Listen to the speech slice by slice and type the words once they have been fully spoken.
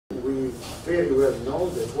very well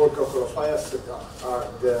known that World Cup qualifiers are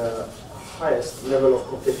the highest level of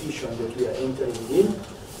competition that we are entering in.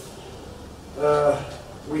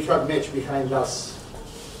 We have match behind us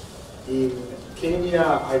in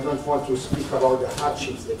Kenya. I don't want to speak about the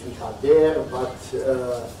hardships that we had there, but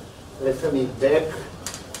returning back,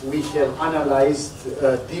 we have analyzed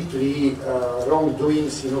deeply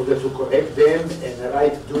wrongdoings in order to correct them and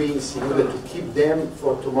right doings in order to keep them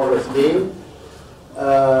for tomorrow's game.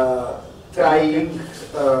 Trying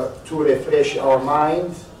to refresh our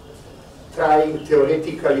mind, trying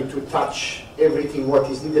theoretically to touch everything what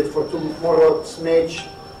is needed for tomorrow's match,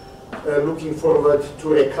 looking forward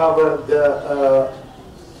to recover the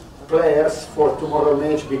players for tomorrow's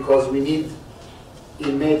match, because we need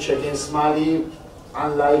in match against Mali,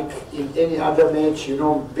 unlike in any other match, you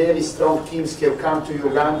know, very strong teams have come to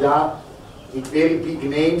Uganda with very big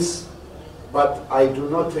names, but I do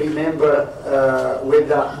not remember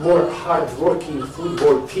whether more hard-working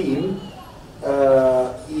football team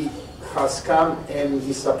has come and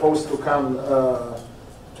is supposed to come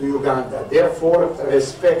to Uganda. Therefore,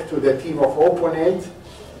 respect to the team of opponent.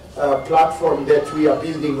 Platform that we are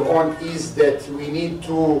building on is that we need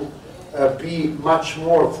to be much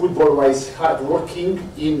more football-wise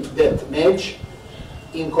hard-working in that match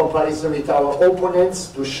in comparison with our opponents,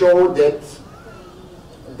 to show that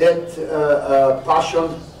passion,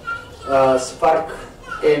 spark,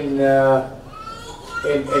 and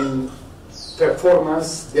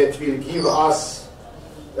performance that will give us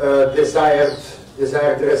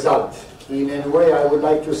desired result. In a way, I would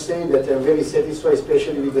like to say that I'm very satisfied,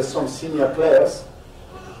 especially with some senior players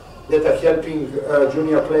that are helping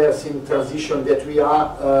junior players in transition that we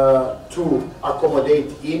are to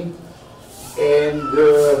accommodate in, and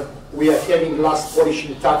we are having last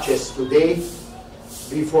polishing touches today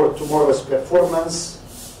before tomorrow's performance.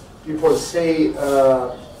 People say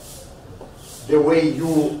the way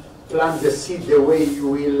you plant the seed, the way you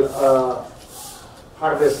will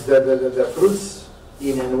harvest the fruits.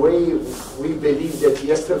 In a way, we believe that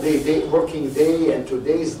yesterday's working day and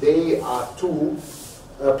today's day are two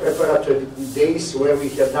preparatory days where we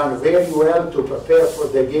have done very well to prepare for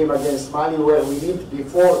the game against Mali, where we need,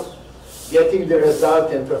 before getting the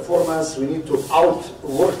result and performance, we need to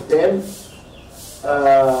outwork them,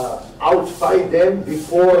 outfight them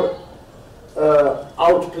before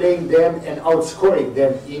outplaying them and outscoring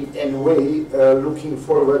them in a way, looking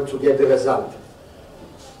forward to get the result.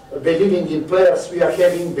 Believing in players we are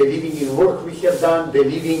having, believing in work we have done,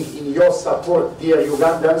 believing in your support, dear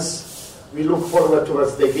Ugandans. We look forward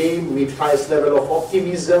towards the game with highest level of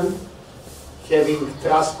optimism, having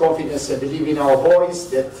trust, confidence, and believe in our boys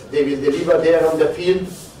that they will deliver there on the field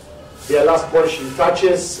their last polishing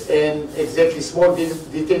touches, and exactly small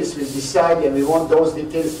details will decide, and we want those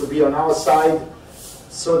details to be on our side,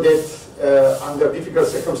 so that under difficult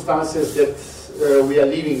circumstances that we are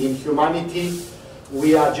living in humanity,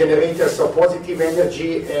 we are generators of positive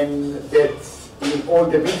energy, and that in all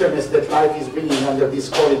the bitterness that life is bringing under this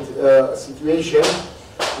COVID situation,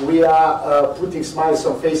 we are putting smiles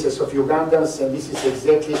on faces of Ugandans, and this is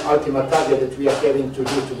exactly ultimate target that we are having to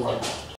do tomorrow.